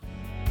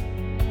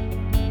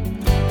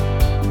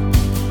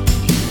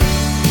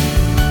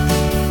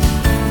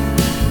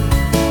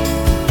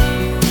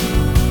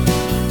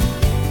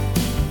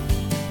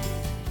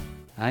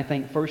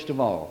think first of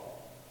all,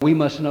 we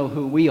must know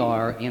who we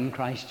are in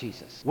Christ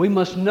Jesus. We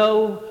must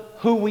know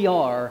who we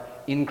are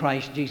in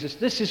Christ Jesus.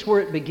 This is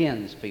where it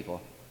begins,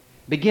 people.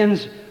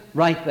 Begins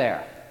right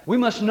there. We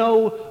must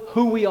know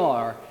who we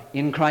are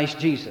in Christ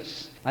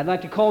Jesus. I'd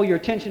like to call your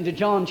attention to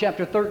John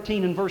chapter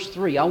 13 and verse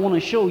 3. I want to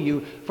show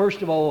you,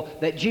 first of all,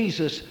 that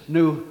Jesus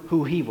knew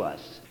who He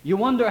was. You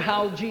wonder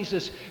how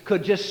Jesus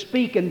could just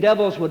speak and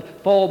devils would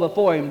fall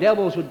before Him.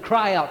 Devils would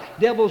cry out.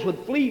 Devils would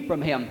flee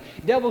from Him.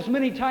 Devils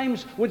many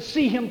times would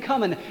see Him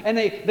coming and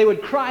they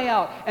would cry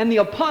out. And the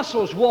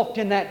apostles walked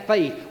in that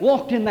faith,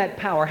 walked in that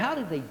power. How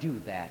did they do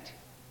that?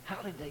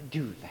 How did they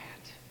do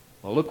that?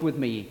 Well, look with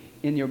me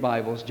in your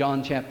Bibles,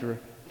 John chapter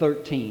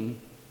 13,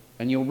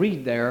 and you'll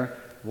read there,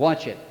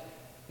 watch it.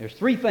 There's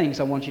three things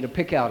I want you to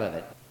pick out of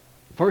it.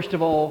 First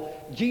of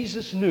all,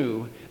 Jesus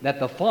knew that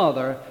the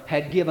Father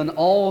had given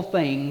all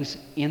things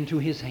into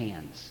His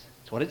hands.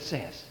 That's what it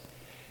says.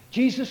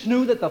 Jesus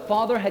knew that the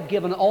Father had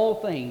given all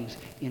things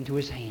into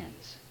His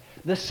hands.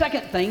 The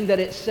second thing that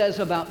it says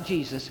about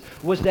Jesus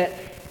was that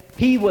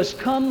He was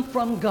come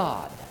from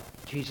God.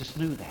 Jesus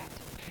knew that.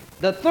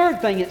 The third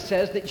thing it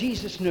says that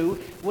Jesus knew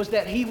was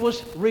that He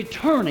was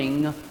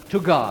returning to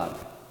God.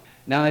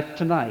 Now, if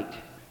tonight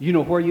you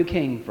know where you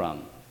came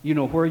from, you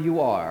know where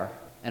you are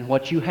and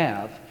what you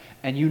have,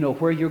 and you know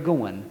where you're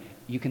going,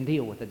 you can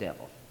deal with the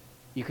devil.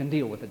 You can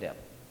deal with the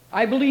devil.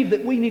 I believe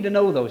that we need to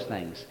know those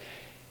things.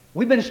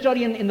 We've been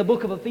studying in the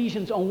book of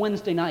Ephesians on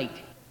Wednesday night.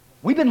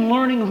 We've been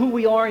learning who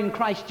we are in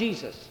Christ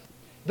Jesus.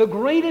 The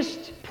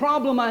greatest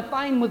problem I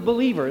find with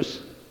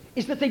believers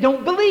is that they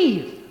don't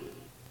believe.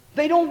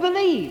 They don't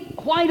believe.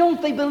 Why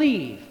don't they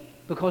believe?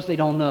 Because they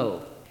don't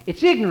know.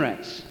 It's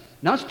ignorance,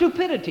 not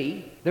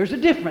stupidity. There's a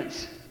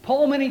difference.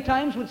 Paul many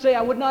times would say,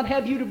 I would not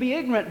have you to be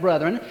ignorant,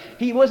 brethren.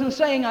 He wasn't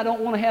saying, I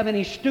don't want to have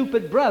any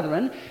stupid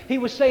brethren. He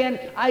was saying,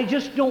 I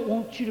just don't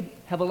want you to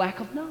have a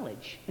lack of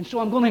knowledge. And so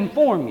I'm going to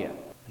inform you.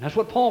 And that's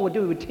what Paul would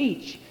do. He would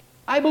teach.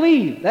 I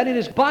believe that it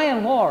is by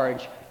and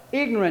large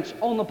ignorance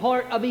on the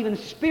part of even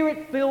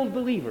Spirit-filled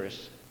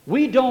believers.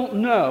 We don't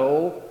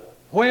know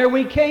where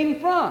we came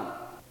from.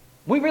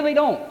 We really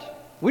don't.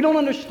 We don't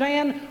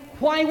understand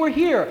why we're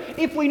here.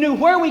 If we knew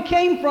where we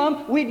came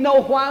from, we'd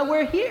know why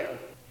we're here.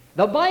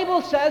 The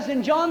Bible says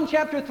in John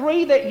chapter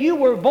 3 that you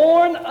were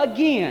born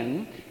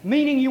again,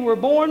 meaning you were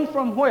born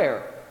from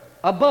where?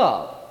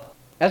 Above.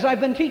 As I've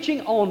been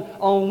teaching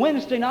on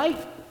Wednesday night,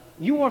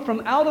 you are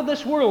from out of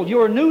this world.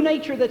 Your new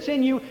nature that's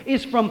in you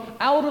is from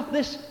out of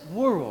this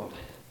world.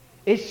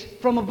 It's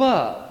from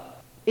above.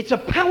 It's a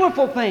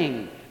powerful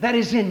thing that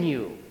is in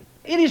you.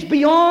 It is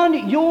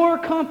beyond your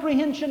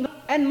comprehension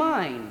and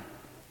mine.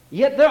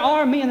 Yet there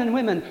are men and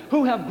women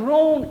who have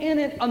grown in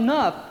it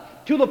enough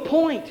to the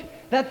point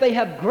that they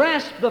have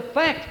grasped the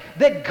fact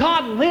that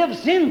God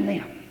lives in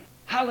them.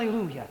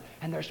 Hallelujah.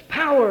 And there's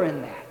power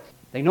in that.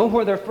 They know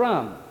where they're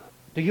from.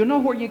 Do you know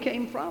where you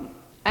came from?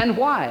 And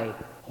why?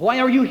 Why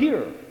are you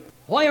here?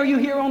 Why are you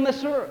here on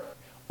this earth?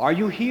 Are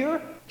you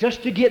here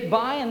just to get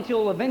by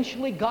until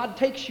eventually God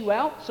takes you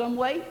out some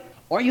way?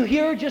 Are you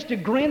here just to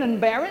grin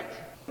and bear it?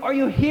 Are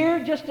you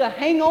here just to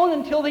hang on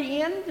until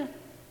the end?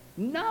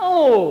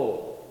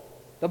 No.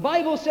 The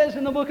Bible says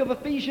in the book of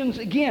Ephesians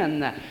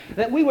again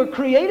that we were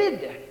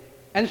created,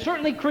 and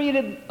certainly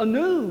created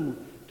anew,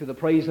 to the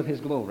praise of His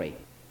glory.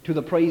 To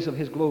the praise of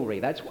His glory.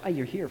 That's why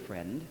you're here,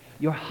 friend.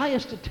 Your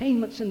highest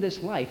attainments in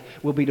this life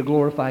will be to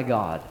glorify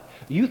God.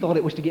 You thought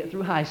it was to get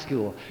through high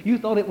school. You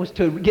thought it was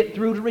to get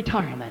through to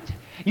retirement.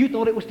 You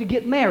thought it was to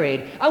get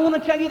married. I want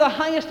to tell you the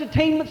highest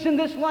attainments in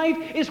this life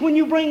is when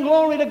you bring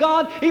glory to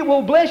God. It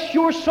will bless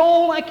your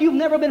soul like you've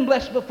never been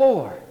blessed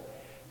before.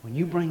 When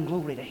you bring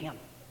glory to Him.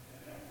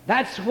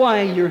 That's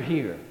why you're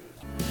here.